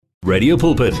Radio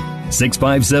Pulpit,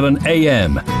 657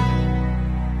 AM.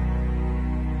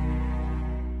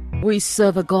 We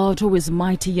serve a God who is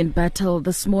mighty in battle.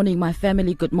 This morning, my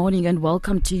family, good morning and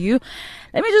welcome to you.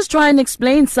 Let me just try and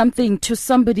explain something to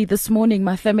somebody this morning,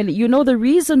 my family. You know the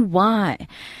reason why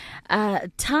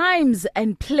times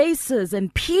and places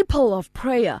and people of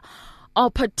prayer are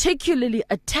particularly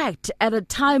attacked at a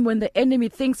time when the enemy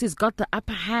thinks he's got the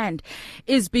upper hand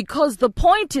is because the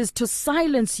point is to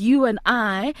silence you and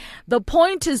I. The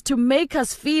point is to make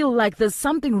us feel like there's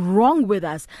something wrong with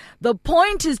us. The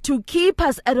point is to keep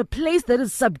us at a place that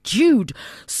is subdued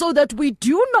so that we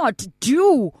do not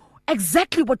do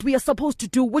exactly what we are supposed to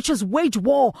do, which is wage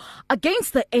war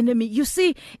against the enemy. You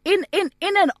see, in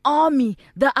an army,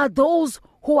 there are those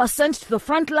who are sent to the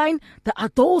front line. There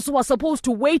are those who are supposed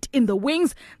to wait in the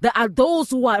wings. There are those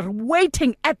who are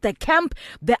waiting at the camp.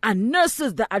 There are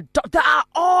nurses. There are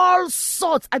all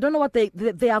sorts. I don't know what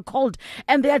they are called.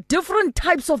 And there are different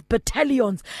types of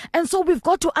battalions. And so we've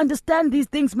got to understand these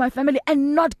things, my family,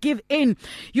 and not give in.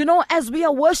 You know, as we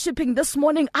are worshiping this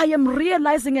morning, I am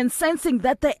realizing and sensing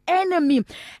that the enemy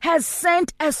has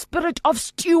sent a spirit of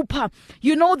stupor.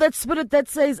 You know, that spirit that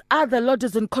says, the Lord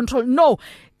is in control. No.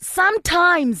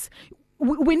 Sometimes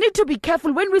we need to be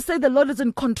careful when we say the Lord is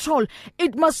in control.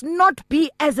 It must not be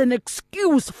as an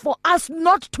excuse for us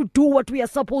not to do what we are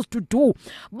supposed to do.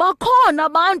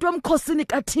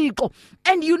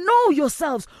 And you know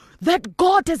yourselves that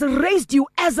God has raised you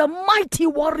as a mighty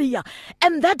warrior,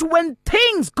 and that when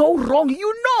things go wrong,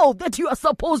 you know that you are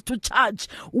supposed to charge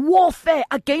warfare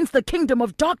against the kingdom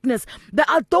of darkness. There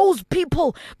are those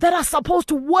people that are supposed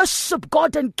to worship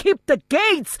God and keep the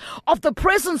gates of the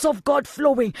presence of God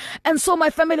flowing. And so,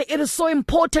 my family, it is so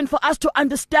important for us to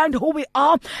understand who we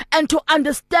are and to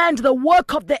understand the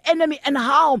work of the enemy and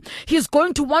how he's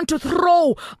going to want to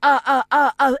throw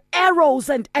arrows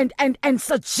and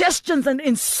suggestions and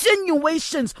insinuations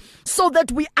so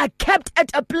that we are kept at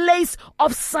a place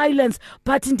of silence.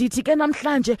 But indeed,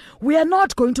 we are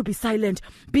not going to be silent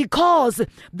because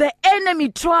the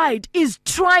enemy is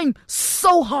trying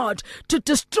so hard to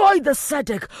destroy the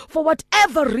SADC for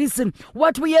whatever reason.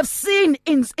 What we have seen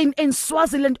in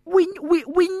Swaziland, we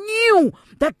knew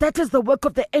that is the work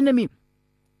of the enemy.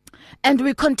 And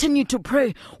we continue to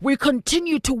pray. We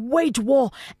continue to wage war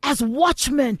as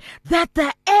watchmen that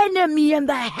the enemy and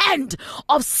the hand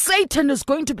of Satan is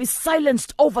going to be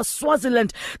silenced over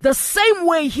Swaziland. The same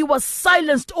way he was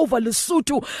silenced over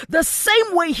Lesotho. The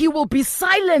same way he will be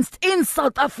silenced in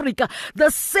South Africa. The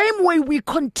same way we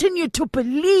continue to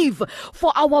believe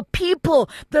for our people.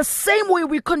 The same way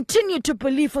we continue to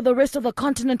believe for the rest of the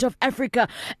continent of Africa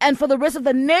and for the rest of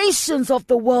the nations of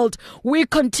the world. We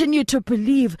continue to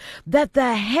believe that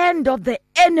the hand of the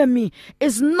enemy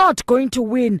is not going to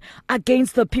win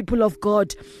against the people of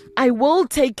God. I will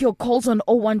take your calls on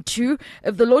 012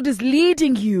 if the Lord is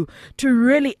leading you to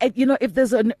really, if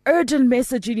there's an urgent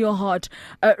message in your heart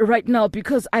right now,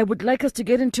 because I would like us to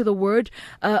get into the word.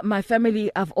 My family,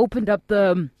 I've opened up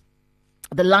the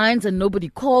lines and nobody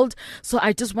called. So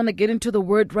I just want to get into the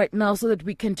word right now so that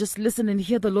we can just listen and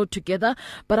hear the Lord together.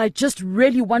 But I just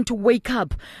really want to wake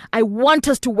up. I want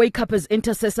us to wake up as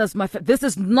intercessors. This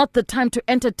is not the time to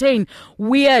entertain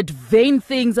weird, vain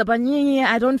things about,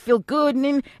 I don't feel good.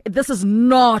 This is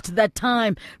not that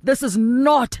time. This is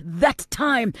not that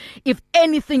time. If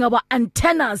anything, our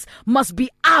antennas must be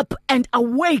up and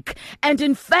awake. And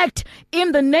in fact,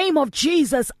 in the name of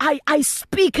Jesus, I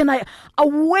speak and I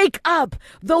wake up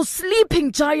those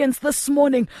sleeping giants this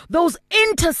morning, those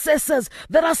intercessors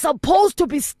that are supposed to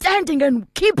be standing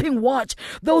and keeping watch,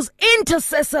 those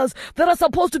intercessors that are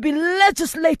supposed to be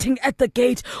legislating at the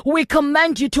gate. We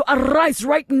command you to arise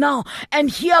right now and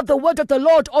hear the word of the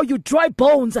Lord, all you dry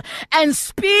bones, and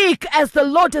speak as the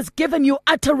Lord has given you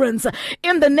utterance.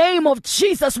 In the name of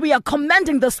Jesus, we are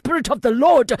commanding the Spirit of the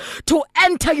Lord to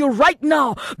enter you right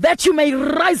now, that you may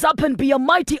rise up and be a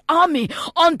mighty army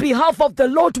on behalf of the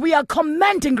Lord. We are commanding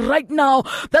right now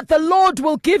that the Lord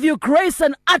will give you grace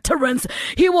and utterance.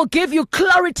 He will give you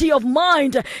clarity of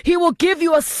mind. He will give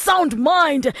you a sound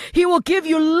mind. He will give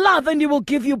you love and he will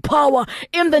give you power.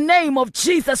 In the name of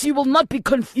Jesus, you will not be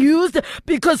confused,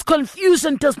 because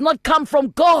confusion does not come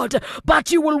from God,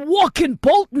 but you will walk in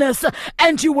boldness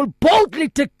and you will boldly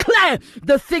declare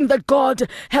the thing that God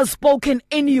has spoken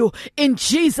in you. In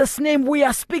Jesus' name, we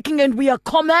are speaking and we are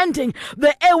commanding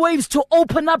the airwaves to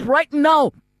open up right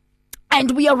now.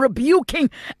 And we are rebuking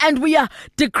and we are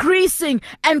decreasing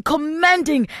and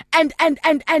commanding and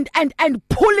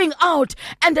pulling out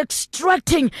and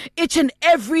extracting each and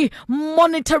every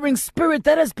monitoring spirit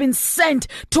that has been sent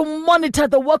to monitor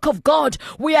the work of God.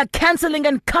 We are canceling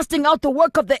and casting out the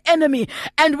work of the enemy,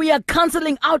 and we are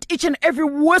canceling out each and every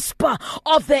whisper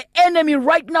of the enemy.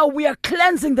 Right now we are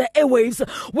cleansing the airwaves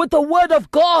with the word of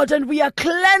God, and we are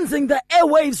cleansing the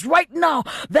airwaves right now,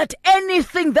 that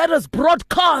anything that is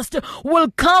broadcast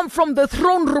will come from the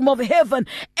throne room of heaven.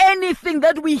 Anything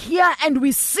that we hear and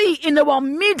we see in our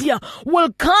media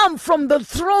will come from the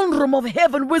throne room of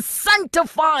heaven. We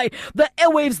sanctify the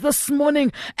airwaves this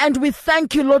morning, and we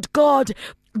thank you, Lord God,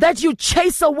 that you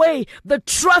chase away the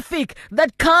traffic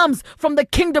that comes from the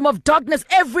kingdom of darkness.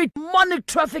 Every demonic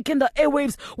traffic in the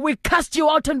airwaves, we cast you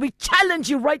out and we challenge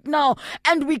you right now,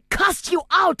 and we cast you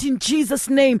out in Jesus'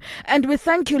 name. And we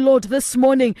thank you, Lord, this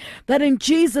morning, that in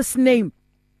Jesus' name,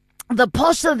 the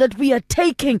posture that we are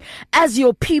taking as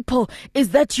your people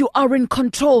is that you are in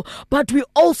control. But we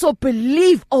also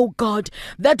believe, oh God,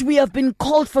 that we have been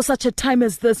called for such a time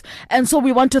as this. And so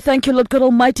we want to thank you, Lord God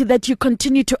Almighty, that you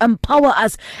continue to empower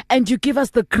us and you give us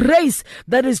the grace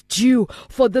that is due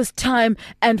for this time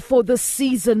and for this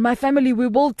season. My family, we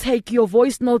will take your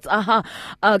voice notes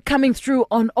coming through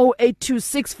on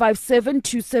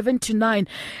 0826572729.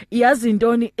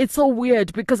 Yazindoni, it's so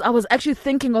weird because I was actually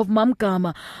thinking of Mam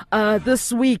Gama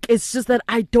this week. It's just that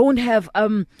I don't have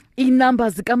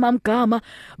numbers Mam Gama,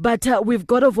 but we've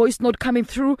got a voice note coming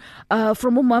through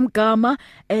from Mam Gama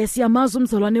Siyamazi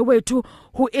umzalwane wethu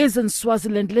who is in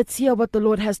Swaziland. Let's hear what the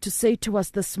Lord has to say to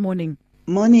us this morning.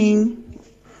 Morning,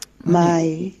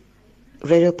 my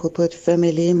Radio Pulpit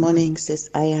family. Morning, Sis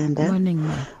Ayanda. Morning,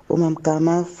 ma. Mam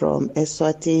Gama from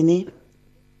Eswatini.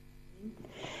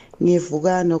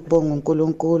 Ngivuka nokubonga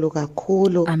uNkulunkulu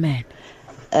kakhulu. Amen.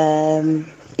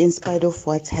 In spite of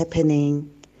what's happening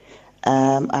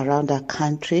around our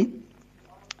country.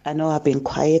 I know I've been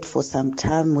quiet for some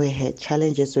time. We had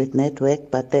challenges with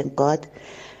network, but then God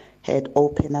had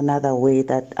opened another way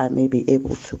that I may be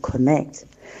able to connect.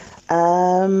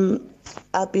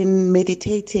 I've been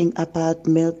meditating about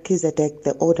Melchizedek,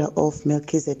 the order of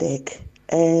Melchizedek,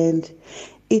 and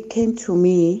it came to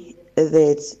me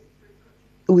that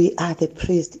we are the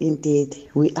priest indeed.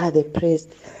 We are the priest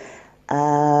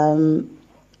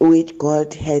which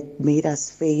God had made us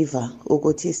favor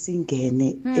ukuthi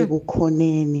singene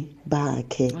ebukhoneni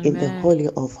bakhe in the Holy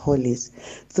of Holies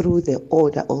through the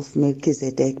order of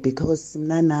Melchizedek, because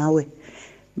mina nawe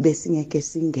besingeke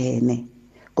singene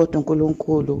kodwa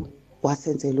uNkulunkulu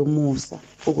wasenzela umusa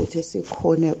ukuthi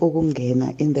sikhone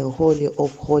ukungena in the Holy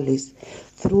of Holies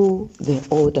through the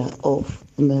order of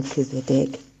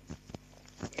Melchizedek.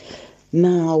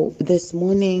 Now this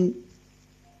morning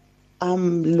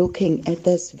I'm looking at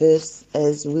this verse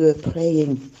as we were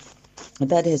praying.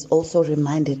 That has also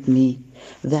reminded me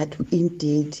that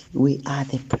indeed we are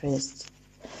the priest.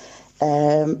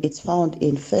 It's found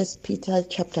in 1 Peter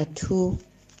chapter 2,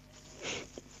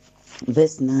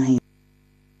 verse 9.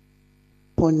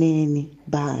 In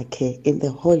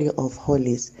the Holy of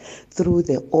Holies through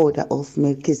the order of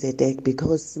Melchizedek,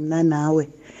 because mina nawe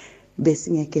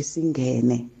besingeke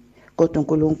singene kodwa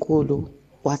uNkulunkulu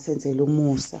wasenzela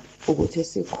umusa ukuthi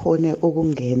sikhone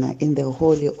ukungena in the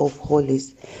Holy of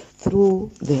Holies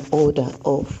through the order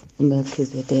of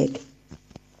Melchizedek.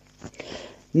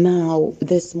 Now,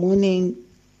 this morning,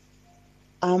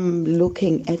 I'm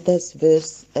looking at this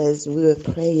verse as we were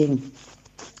praying.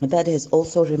 That has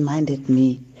also reminded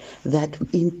me that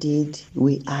indeed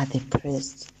we are the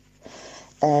priest.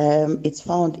 It's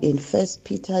found in 1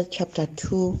 Peter chapter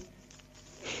 2,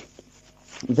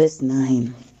 verse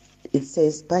 9. It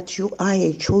says, "But you are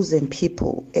a chosen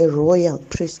people, a royal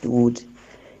priesthood,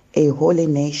 a holy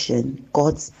nation,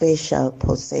 God's special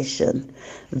possession,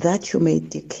 that you may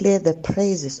declare the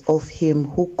praises of him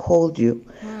who called you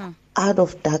out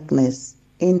of darkness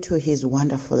into his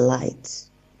wonderful light."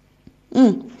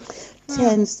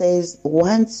 10 says,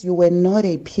 "Once you were not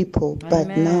a people,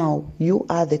 but now you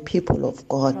are the people of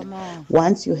God.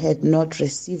 Once you had not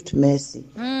received mercy,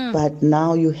 but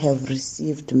now you have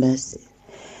received mercy."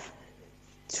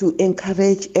 To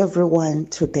encourage everyone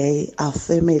today, our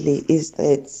family, is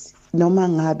that noma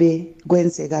ngabe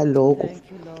kwenzeka lokho,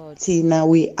 thina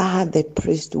we are the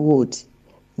priesthood,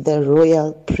 the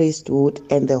royal priesthood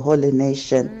and the holy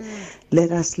nation.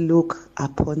 Let us look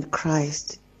upon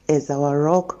Christ as our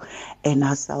rock and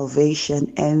our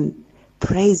salvation, and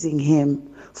praising him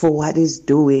for what he's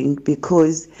doing,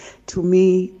 because to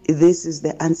me this is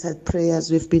the answered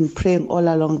prayers we've been praying all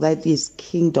along, that his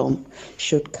kingdom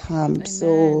should come. Amen.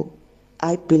 So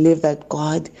I believe that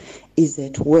God is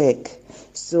at work.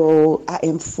 So I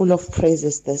am full of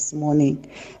praises this morning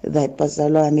that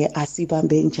bazalwane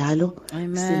asibambe njalo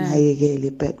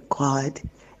singayekeli, but God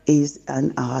is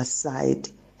on our side.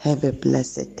 Have a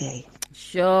blessed day.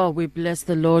 Sure, we bless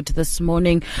the Lord this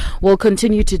morning. We'll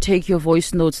continue to take your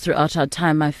voice notes throughout our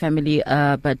time, my family.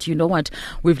 But you know what?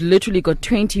 We've literally got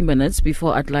 20 minutes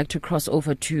before I'd like to cross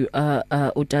over to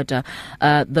Udada.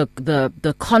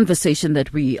 The conversation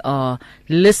that we are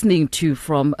listening to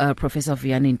from Professor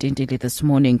Vianney Ndindile this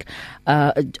morning,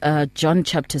 John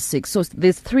chapter 6. So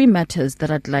there's 3 matters that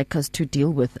I'd like us to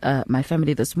deal with, my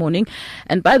family, this morning.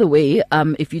 And by the way,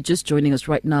 if you're just joining us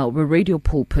right now, we're Radio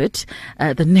Pulpit.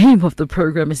 The name of the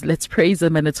program is Let's Praise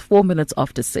Him, and it's 4 minutes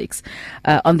after 6.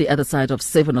 On the other side of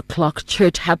 7 o'clock,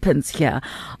 church happens here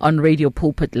on Radio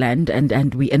Pulpit Land,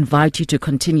 and we invite you to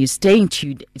continue stay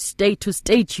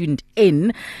tuned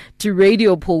in to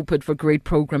Radio Pulpit for great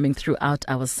programming throughout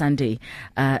our Sunday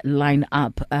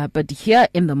lineup. But here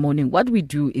in the morning, what we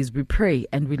do is we pray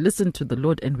and we listen to the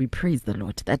Lord and we praise the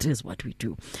Lord. That is what we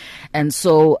do. And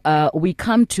so we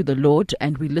come to the Lord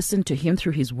and we listen to Him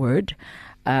through His Word.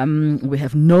 We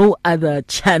have no other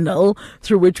channel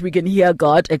through which we can hear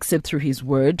God except through His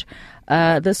Word.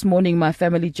 This morning, my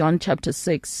family, John chapter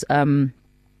 6, there's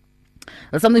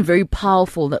something very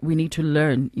powerful that we need to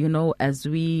learn, as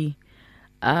we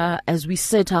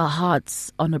set our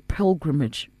hearts on a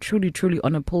pilgrimage, truly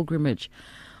on a pilgrimage.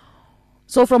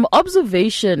 So from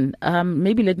observation,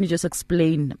 maybe let me just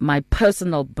explain my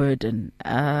personal burden,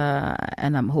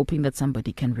 and I'm hoping that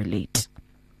somebody can relate.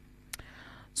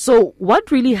 So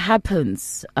what really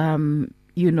happens,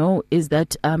 is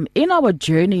that in our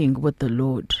journeying with the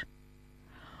Lord,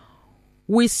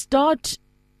 we start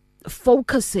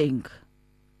focusing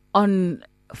on,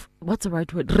 what's the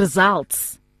right word,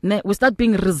 results. We start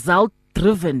being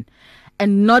result-driven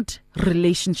and not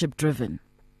relationship-driven,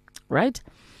 right?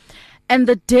 And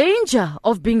the danger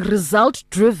of being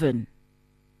result-driven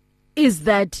is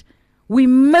that we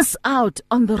miss out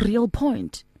on the real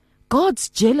point. God's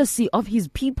jealousy of His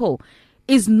people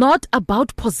is not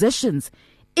about possessions.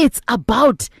 It's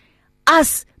about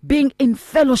us being in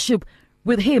fellowship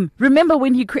with Him. Remember,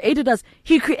 when He created us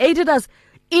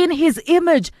in His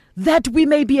image, that we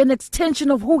may be an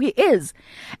extension of who He is.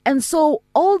 And so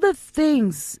all the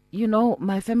things,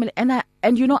 my family,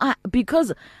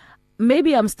 because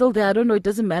maybe I'm still there, I don't know, it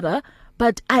doesn't matter,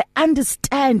 but I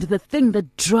understand the thing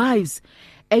that drives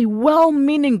a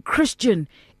well-meaning Christian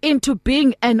into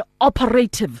being an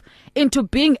operative, into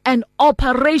being an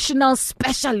operational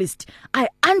specialist. I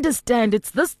understand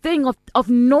it's this thing of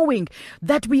knowing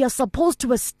that we are supposed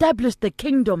to establish the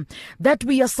kingdom, that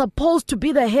we are supposed to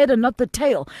be the head and not the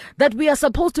tail, that we are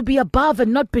supposed to be above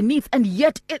and not beneath, and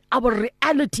yet our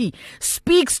reality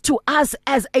speaks to us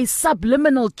as a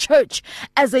subliminal church,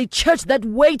 as a church that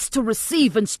waits to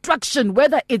receive instruction,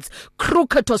 whether it's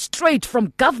crooked or straight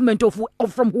from government or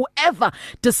from whoever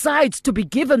decides to be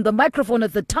given the microphone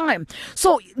at the time.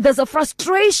 So there's a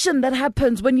frustration that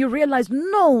happens when you realize,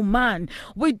 no, man,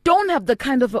 we don't have the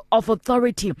kind of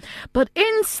authority. But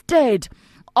instead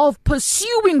of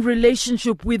pursuing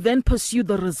relationship, we then pursue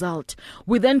the result.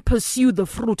 We then pursue the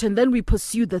fruit, and then we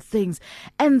pursue the things.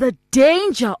 And the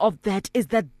danger of that is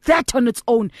that on its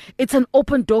own, it's an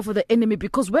open door for the enemy.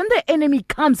 Because when the enemy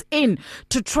comes in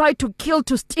to try to kill,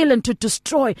 to steal, and to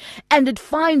destroy, and it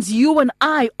finds you and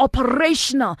I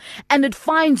operational, and it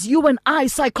finds you and I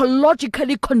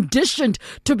psychologically conditioned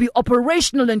to be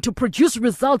operational and to produce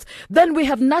results, then we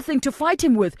have nothing to fight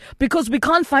him with. Because we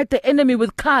can't fight the enemy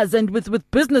with cars and with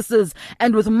businesses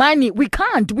and with money. We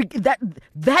can't.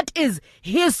 That is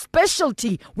his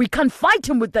specialty. We can't fight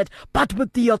him with that. But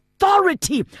with the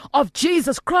authority of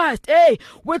Jesus Christ,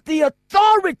 with the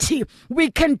authority,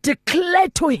 we can declare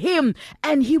to him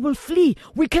and he will flee.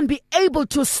 We can be able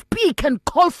to speak and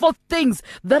call forth things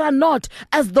that are not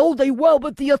as though they were.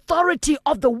 With the authority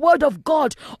of the word of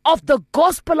God, of the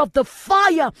gospel, of the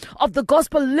fire of the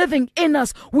gospel living in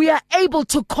us, we are able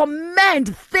to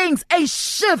command things, a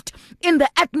shift in the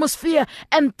atmosphere,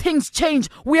 and things change.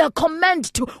 We are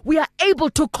able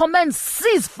to command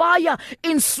ceasefire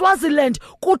in Swaziland.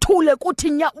 We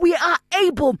are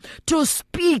able to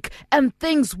speak and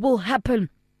things will happen.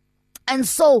 And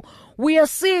so we are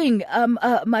seeing,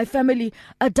 my family,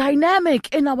 a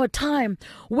dynamic in our time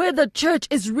where the church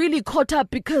is really caught up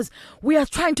because we are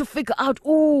trying to figure out,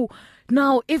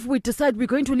 now if we decide we're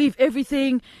going to leave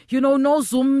everything, no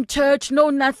Zoom church, no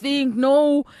nothing,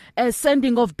 no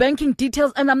sending of banking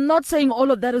details, and I'm not saying all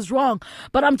of that is wrong,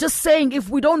 but I'm just saying if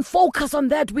we don't focus on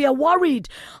that, we are worried.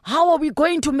 How are we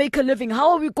going to make a living?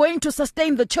 How are we going to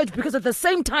sustain the church? Because at the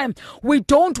same time, we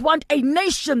don't want a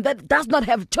nation that does not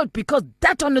have church, because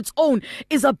that on its own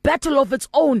is a battle of its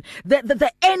own.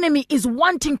 The enemy is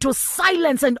wanting to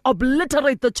silence and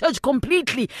obliterate the church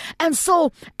completely. And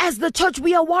so as the church,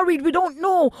 we are worried. We don't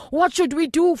know. What should we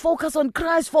do? Focus on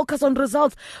Christ, focus on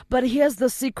results. But here's the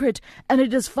secret, and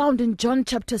it is found in John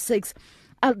chapter 6.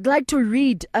 I'd like to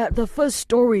read the first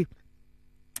story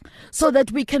so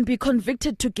that we can be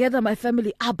convicted together, my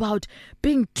family, about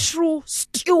being true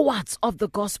stewards of the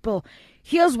gospel.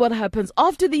 Here's what happens.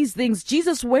 After these things,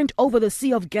 Jesus went over the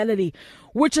Sea of Galilee,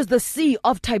 which is the Sea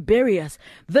of Tiberias.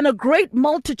 Then a great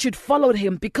multitude followed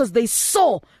him because they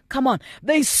saw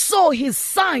his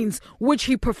signs which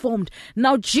he performed.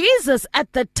 Now Jesus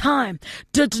at that time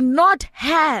did not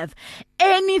have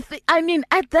anything.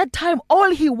 At that time,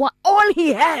 all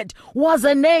he had was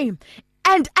a name.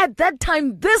 And at that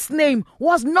time, this name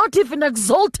was not even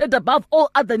exalted above all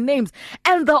other names.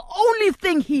 And the only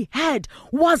thing he had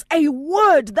was a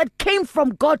word that came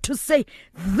from God to say,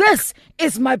 "This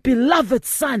is my beloved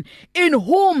Son, in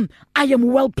whom I am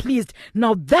well pleased."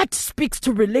 Now that speaks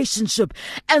to relationship.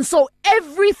 And so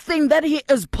everything that he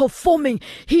is performing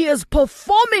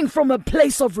from a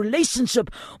place of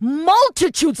relationship.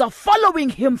 Multitudes are following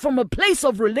him from a place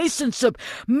of relationship.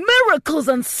 Miracles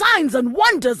and signs and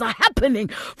wonders are happening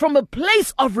from a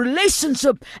place of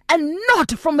relationship and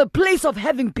not from a place of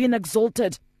having been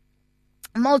exalted.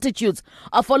 Multitudes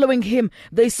are following him.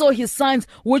 They saw his signs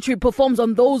which he performs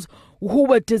on those who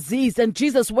were diseased. And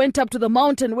Jesus went up to the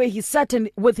mountain where he sat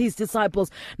with his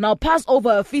disciples. Now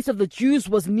Passover, a feast of the Jews,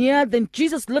 was near. Then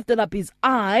Jesus lifted up his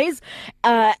eyes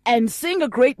and seeing a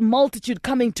great multitude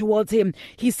coming towards him,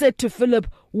 he said to Philip,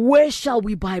 "Where shall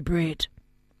we buy bread?"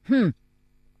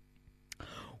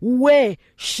 Where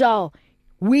shall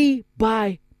we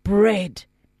buy bread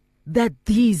that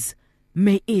these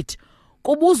may eat?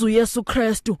 Kubuza uYesu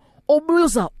Kristu,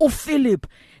 ubuza uPhilip.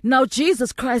 Now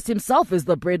Jesus Christ himself is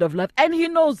the bread of life, and he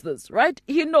knows this, right?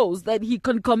 He knows that he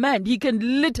can command, he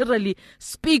can literally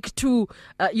speak to,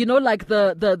 like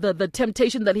the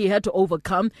temptation that he had to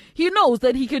overcome. He knows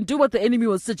that he can do what the enemy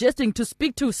was suggesting, to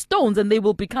speak to stones and they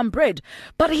will become bread.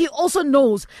 But he also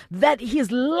knows that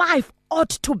his life ought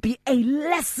to be a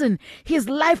lesson. His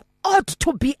life ought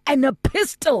to be an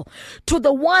epistle to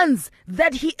the ones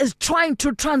that he is trying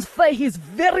to transfer his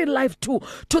very life to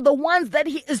the ones that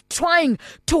he is trying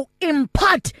to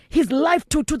impart his life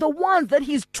to the ones that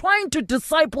he's trying to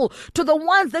disciple, to the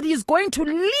ones that he's going to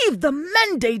leave the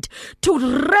mandate to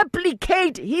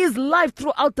replicate his life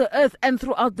throughout the earth and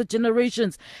throughout the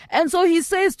generations. And so he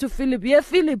says to Philip, "Yeah,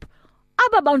 Philip,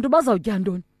 aba bantu bazawutya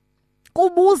ntoni?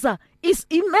 Kubuza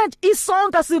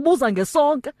isonka sibuza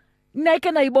ngesonka.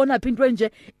 Neke nayibona phi into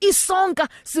enje? Isonka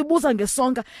sibuza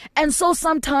ngesonka." And so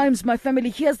sometimes, my family,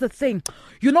 here's the thing.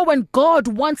 When God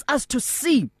wants us to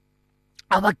see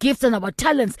our gifts and our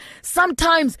talents,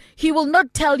 sometimes he will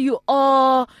not tell you,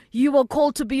 "Oh, you were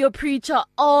called to be a preacher.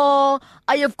 Oh,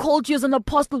 I have called you as an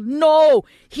apostle." No,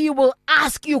 he will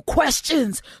ask you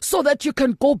questions so that you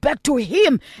can go back to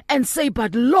him and say,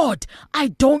 "But Lord, I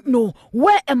don't know.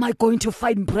 Where am I going to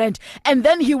find bread?" And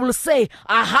then he will say,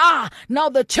 "Aha, now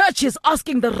the church is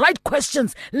asking the right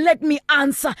questions. Let me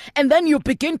answer." And then you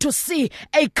begin to see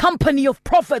a company of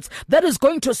prophets that is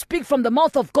going to speak from the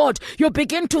mouth of God. You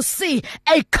begin to see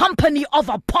a company of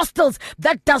apostles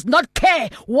that does not care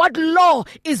what law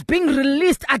is being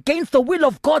released against the will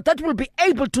of God, that will be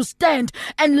able to stand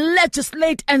and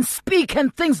legislate and speak,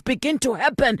 and things begin to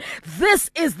happen. This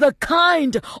is the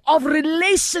kind of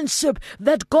relationship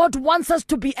that God wants us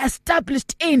to be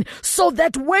established in, so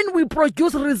that when we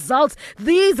produce results,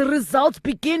 these results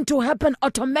begin to happen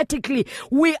automatically.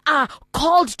 We are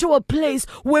called to a place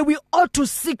where we ought to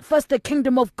seek first the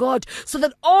kingdom of God, so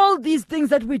that all these things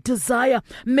that we desire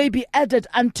may be added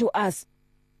unto us.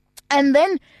 And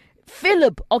then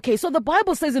Philip, so the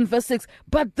Bible says in verse 6,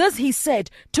 "But this he said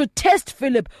to test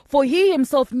Philip, for he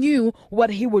himself knew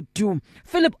what he would do."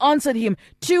 Philip answered him,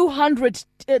 200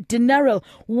 denarii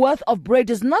worth of bread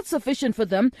is not sufficient for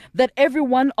them, that every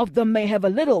one of them may have a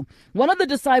little. One of the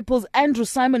disciples, Andrew,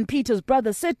 Simon Peter's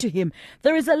brother, said to him,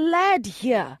 "There is a lad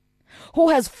here who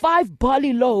has 5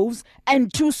 barley loaves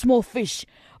and 2 small fish.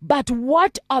 but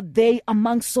what are they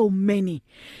among so many?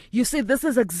 You see, this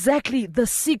is exactly the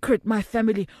secret, my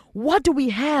family. What do we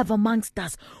have amongst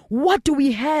us? What do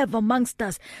we have amongst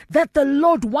us that the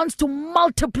Lord wants to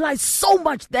multiply so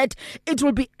much that it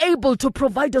will be able to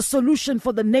provide a solution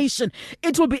for the nation?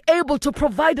 It will be able to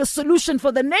provide a solution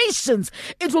for the nations.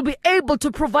 It will be able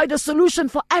to provide a solution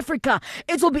for Africa.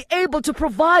 It will be able to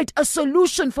provide a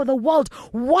solution for the world.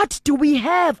 What do we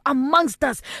have amongst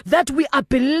us that we are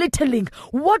belittling?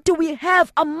 What do we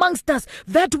have amongst us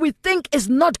that we think is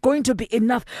not going to be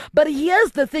enough? But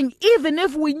here's the thing, even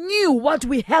if we knew what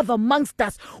we have amongst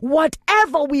us,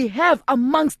 whatever we have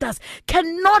amongst us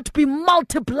cannot be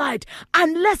multiplied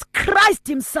unless Christ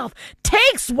himself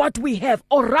takes what we have,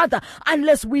 or rather,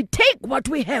 unless we take what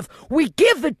we have, we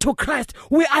give it to Christ,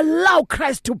 we allow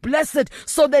Christ to bless it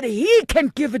so that he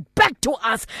can give it back to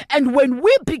us. And when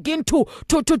we begin to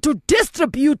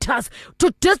distribute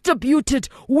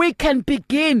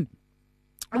it,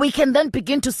 we can then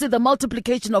begin to see the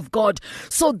multiplication of God.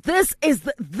 So this,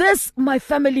 my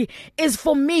family, is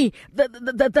for me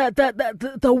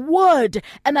the word,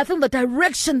 and I think the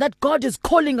direction that God is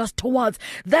calling us towards,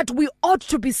 that we ought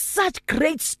to be such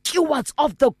great stewards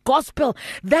of the gospel,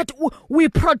 that we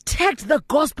protect the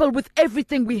gospel with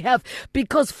everything we have,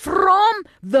 because from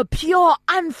the pure,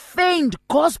 unfeigned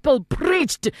gospel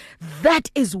preached,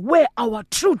 that is where our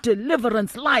true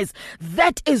deliverance lies.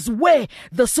 That is where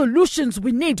the solutions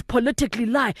we need politically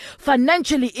lie,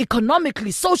 financially, economically,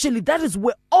 socially. That is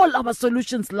where all our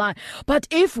solutions lie. But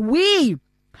if we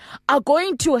are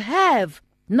going to have,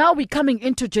 now we're coming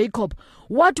into Jacob,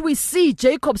 what we see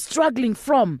Jacob struggling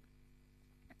from,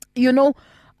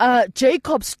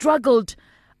 Jacob struggled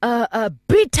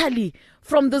bitterly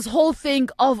from this whole thing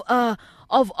of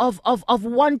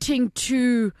wanting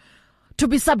to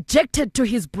be subjected to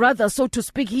his brother, so to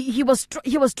speak. He was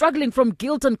struggling from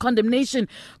guilt and condemnation,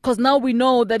 because now we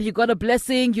know that he got a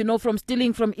blessing, from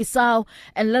stealing from Esau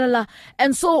and la la la.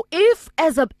 And so if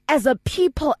as a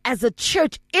people, as a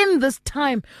church in this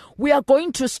time, we are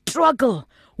going to struggle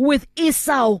with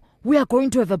Esau, we are going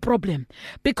to have a problem.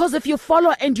 Because if you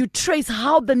follow and you trace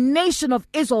how the nation of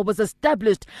Israel was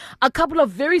established, a couple of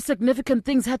very significant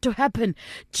things had to happen.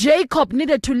 Jacob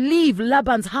needed to leave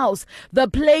Laban's house, the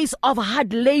place of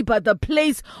hard labor, the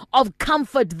place of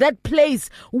comfort, that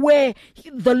place where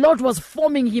the Lord was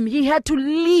forming him. He had to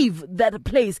leave that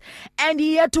place, and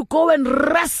he had to go and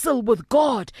wrestle with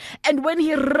God. And when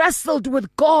he wrestled with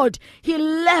God, he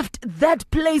left that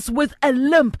place with a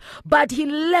limp, but he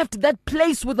left that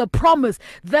place with a promise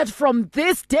that from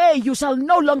this day you shall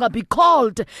no longer be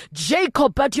called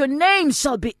Jacob, but your name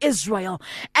shall be Israel.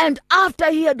 And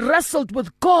after he had wrestled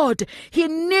with God, he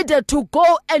needed to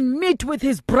go and meet with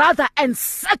his brother and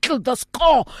settle the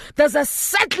score. There's a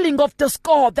settling of the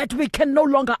score that we can no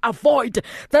longer avoid.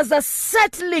 There's a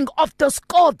settling of the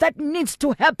score that needs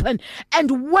to happen.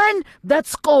 And when that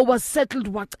score was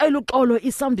settled,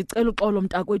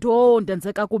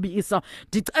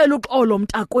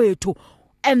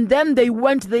 and then they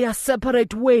went their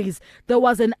separate ways. There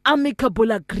was an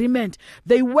amicable agreement.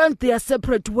 They went their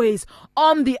separate ways.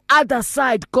 On the other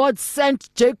side, God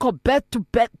sent Jacob back to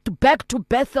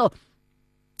Bethel.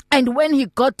 And when he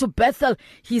got to Bethel,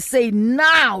 he said,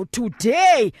 now,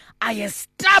 today, I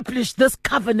establish this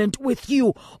covenant with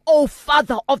you, O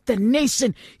Father of the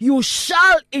nation. You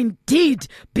shall indeed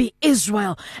be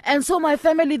Israel. And so, my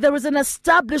family, there is an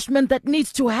establishment that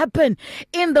needs to happen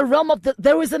in the realm of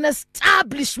there is an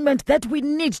establishment that we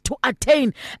need to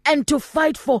attain and to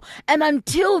fight for. And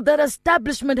until that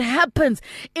establishment happens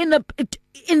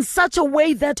in such a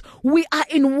way that we are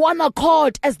in one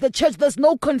accord as the church, there's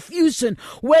no confusion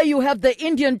where you have the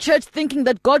Indian church thinking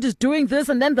that God is doing this,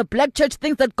 and then the black church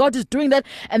thinks that God is doing that,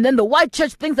 and then the white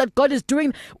church thinks that God is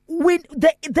doing.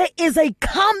 There is a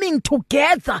coming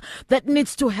together that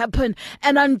needs to happen.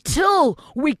 And until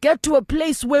we get to a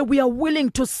place where we are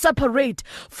willing to separate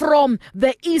from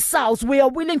the Esau's, we are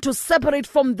willing to separate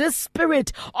from this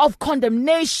spirit of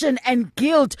condemnation and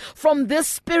guilt, from this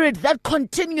spirit that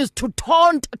continues to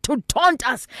taunt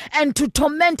us and to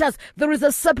torment us, there is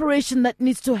a separation that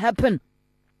needs to happen.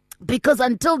 Because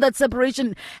until that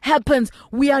separation happens,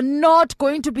 we are not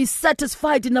going to be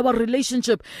satisfied in our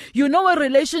relationship. You know, a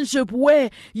relationship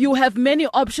where you have many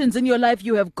options in your life.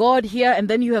 You have God here, and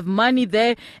then you have money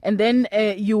there, and then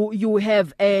you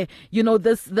have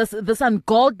this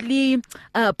ungodly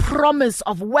promise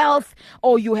of wealth,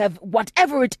 or you have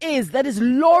whatever it is that is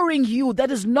luring you,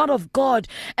 that is not of God.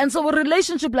 And so a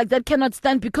relationship like that cannot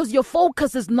stand, because your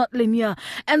focus is not linear.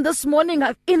 And this morning,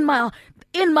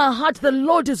 In my heart, the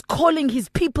Lord is calling his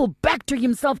people back to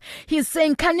himself. He's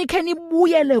saying, so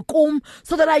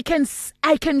that I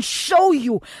can show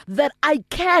you that I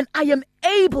am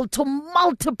able to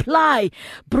multiply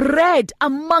bread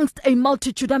amongst a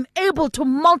multitude. I'm able to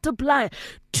multiply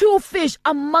 2 fish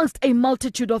amongst a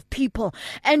multitude of people.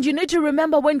 And you need to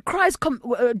remember, when Christ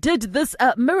did this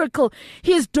miracle,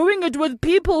 he's doing it with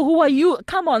people who are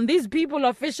come on, these people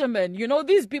are fishermen.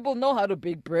 These people know how to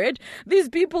bake bread. These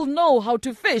people know how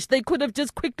to fish. They could have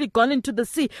just quickly gone into the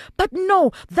sea. But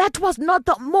no, that was not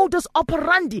the modus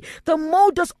operandi. The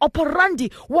modus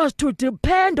operandi was to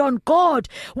depend on God,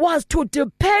 was to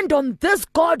depend on this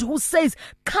God who says,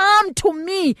 come to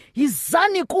me,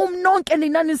 yizani kum nonke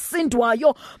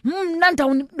ninanisindayo, mna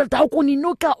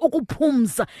ndawukuninika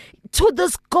ukuphumza. To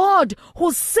this God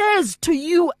who says to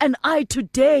you and I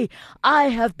today, I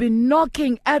have been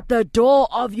knocking at the door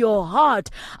of your heart.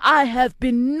 I have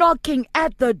been knocking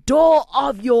at the door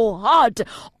of your heart.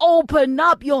 Open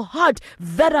up your heart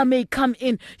that I may come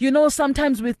in.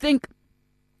 Sometimes we think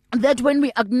that when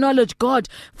we acknowledge God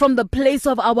from the place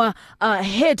of our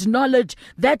head knowledge,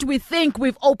 that we think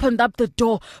we've opened up the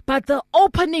door. But the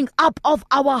opening up of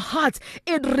our hearts,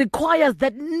 it requires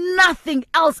that nothing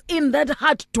else in that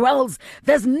heart dwells.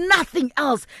 There's nothing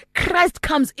else. Christ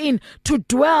comes in to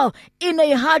dwell in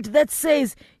a heart that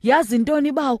says, yazi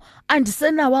ntoni bawo,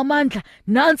 andisenawo amandla,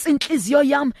 nansi inhliziyo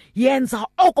yam yenza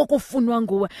oko kufunwa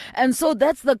nguwe. And so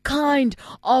that's the kind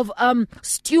of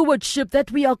stewardship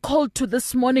that we are called to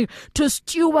this morning, to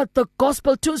steward the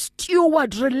gospel, to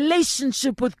steward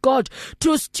relationship with God,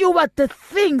 to steward the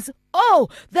things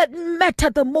that matter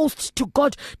the most to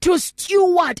God, to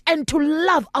steward and to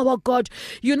love our God.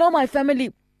 My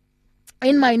family,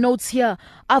 in my notes here,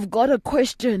 I've got a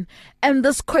question, and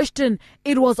this question,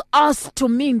 it was asked to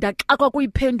me,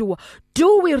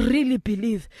 do we really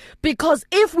believe? Because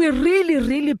if we really,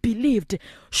 really believed,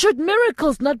 should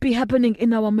miracles not be happening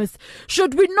in our midst?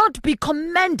 Should we not be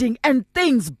commanding and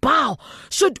things bow?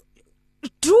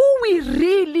 Do we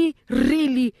really,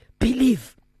 really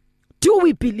believe? Do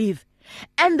we believe?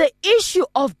 And the issue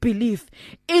of belief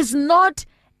is not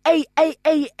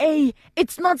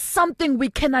it's not something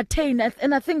we can attain.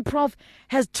 And I think Prof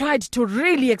has tried to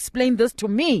really explain this to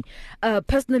me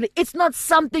personally. It's not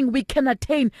something we can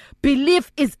attain.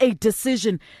 Belief is a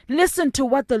decision. Listen to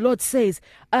what the Lord says,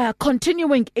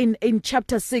 continuing in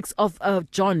chapter 6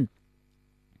 of John.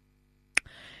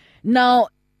 Now,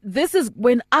 this is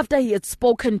when, after he had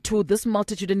spoken to this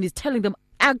multitude and he's telling them,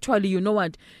 actually, you know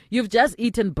what? You've just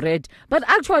eaten bread. But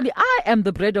actually, I am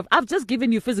the bread I've just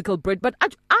given you physical bread, but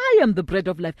I am the bread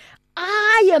of life.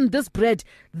 I am this bread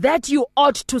that you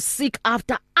ought to seek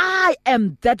after. I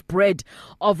am that bread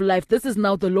of life. This is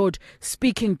now the Lord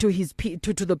speaking to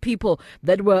to the people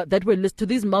that were listed, to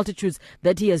these multitudes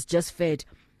that he has just fed.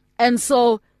 And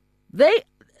so they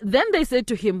said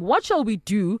to him, what shall we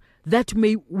do that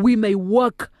we may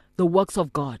work the works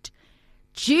of God?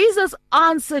 Jesus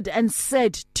answered and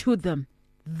said to them,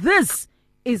 this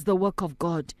is the work of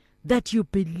God, that you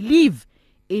believe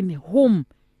in whom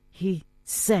he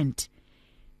sent.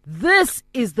 This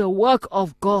is the work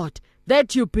of God,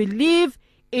 that you believe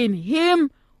in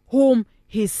him whom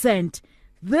he sent.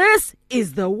 This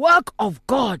is the work of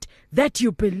God, that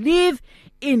you believe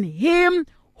in him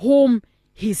whom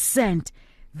he sent.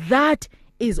 That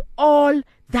is all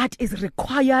that is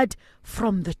required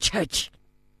from the church.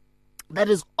 That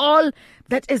is all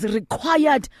that is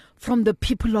required from the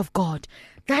people of God.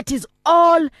 That is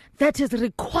all that is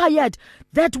required,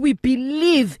 that we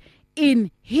believe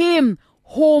in him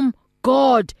whom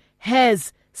God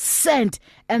has sent,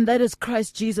 and that is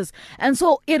Christ Jesus. And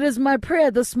so it is my prayer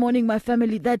this morning, my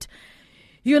family, that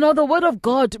the word of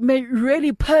God may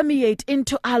really permeate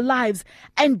into our lives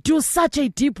and do such a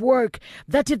deep work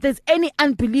that if there's any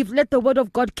unbelief, let the word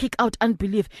of God kick out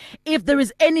unbelief. If there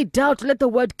is any doubt, let the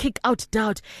word kick out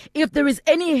doubt. If there is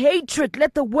any hatred,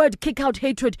 let the word kick out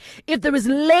hatred. If there is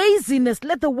laziness,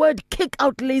 let the word kick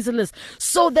out laziness,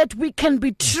 so that we can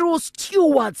be true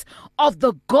stewards of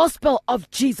the gospel of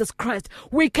Jesus Christ.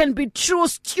 We can be true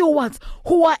stewards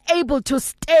who are able to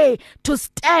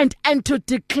stand, and to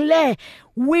declare,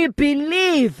 we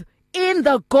believe in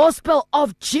the gospel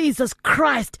of Jesus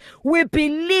Christ. We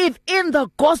believe in the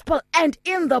gospel and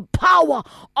in the power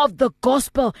of the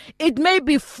gospel. It may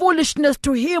be foolishness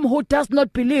to him who does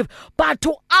not believe, but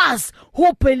to us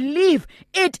who believe,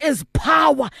 it is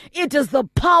power. It is the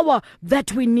power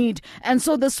that we need. And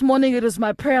so this morning, it is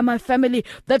my prayer, my family,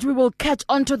 that we will catch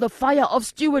onto the fire of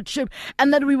stewardship,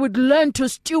 and that we would learn to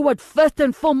steward first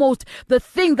and foremost the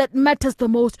thing that matters the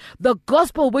most, the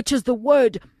gospel, which is the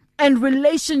word, and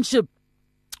relationship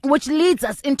which leads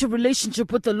us into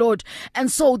relationship with the Lord.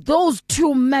 And so those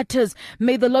two matters,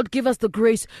 may the Lord give us the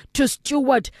grace to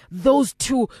steward those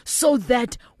two, so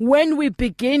that when we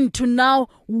begin to now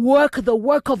work the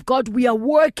work of God, we are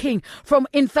working from,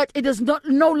 in fact, it is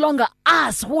no longer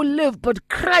us who live, but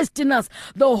Christ in us,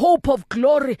 the hope of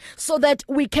glory, so that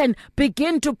we can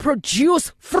begin to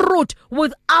produce fruit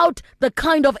without the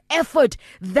kind of effort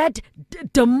that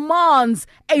demands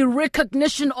a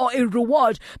recognition or a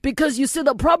reward. Because you see,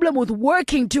 the problem with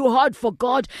working too hard for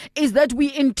God is that we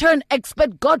in turn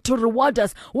expect God to reward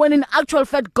us, when in actual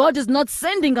fact God is not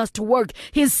sending us to work.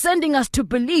 He is sending us to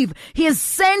believe. He is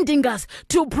sending us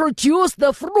to produce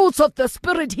the fruits of the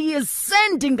Spirit. He is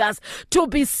sending us to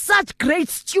be such great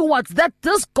stewards that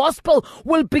this gospel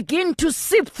will begin to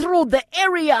seep through the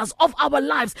areas of our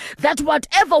lives, that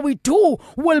whatever we do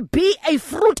will be a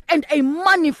fruit and a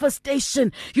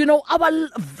manifestation. You know, our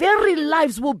very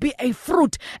lives will be a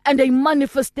fruit and a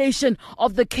manifestation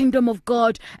of the kingdom of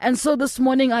God. And so this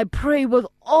morning I pray with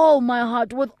all my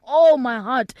heart,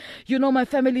 you know, my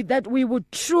family, that we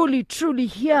would truly, truly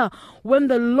hear when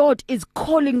the Lord is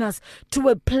calling us to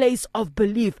a place of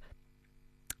belief.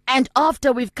 And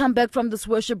after we've come back from this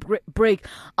worship break,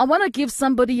 I want to give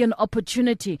somebody an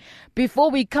opportunity.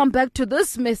 Before we come back to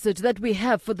this message that we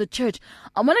have for the church,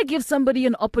 I want to give somebody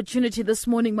an opportunity this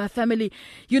morning, my family,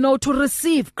 you know, to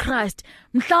receive Christ.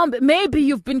 Maybe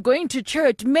you've been going to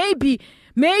church, maybe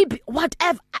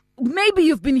whatever. Maybe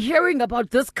you've been hearing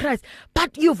about this Christ,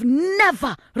 but you've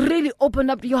never really opened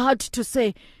up your heart to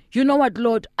say, you know what,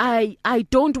 Lord, I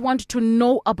don't want to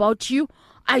know about you.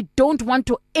 I don't want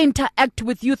to interact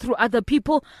with you through other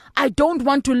people. I don't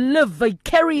want to live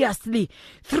vicariously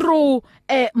through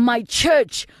my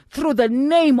church, through the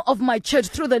name of my church,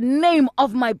 through the name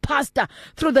of my pastor,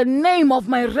 through the name of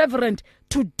my reverend.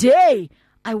 Today,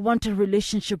 I want a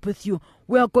relationship with you.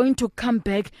 We are going to come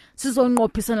back in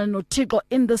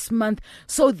this month,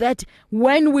 so that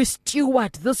when we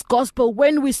steward this gospel,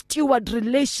 when we steward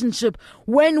relationship,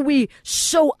 when we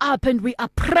show up and we are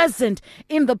present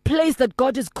in the place that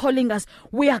God is calling us,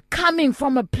 we are coming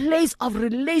from a place of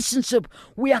relationship.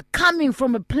 We are coming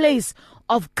from a place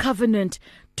of covenant.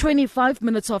 25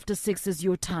 minutes after 6 is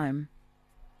your time.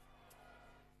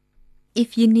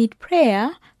 If you need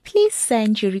prayer, please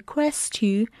send your request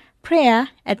to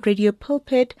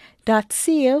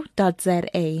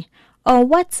prayer@radiopulpit.co.za or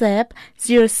WhatsApp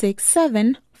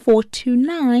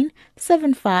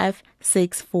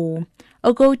 067-429-7564,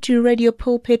 or go to Radio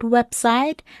Pulpit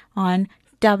website on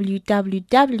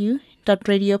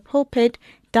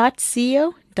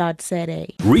www.radiopulpit.co.za.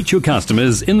 Reach your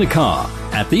customers in the car,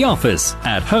 at the office,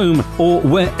 at home, or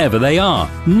wherever they are,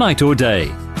 night or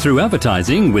day. Through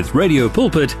advertising with Radio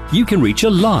Pulpit, you can reach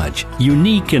a large,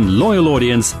 unique and loyal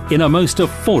audience in a most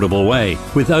affordable way.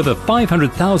 With over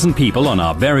 500,000 people on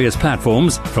our various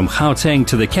platforms, from Gauteng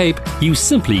to the Cape, you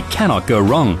simply cannot go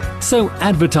wrong. So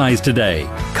advertise today.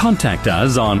 Contact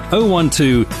us on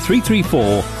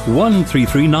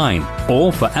 012-334-1339.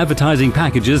 Or for advertising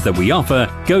packages that we offer,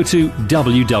 go to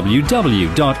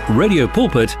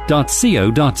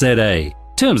www.radiopulpit.co.za.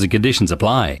 Terms and conditions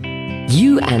apply.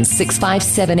 You and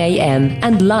 657 AM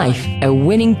and life, a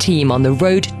winning team on the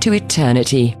road to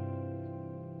eternity.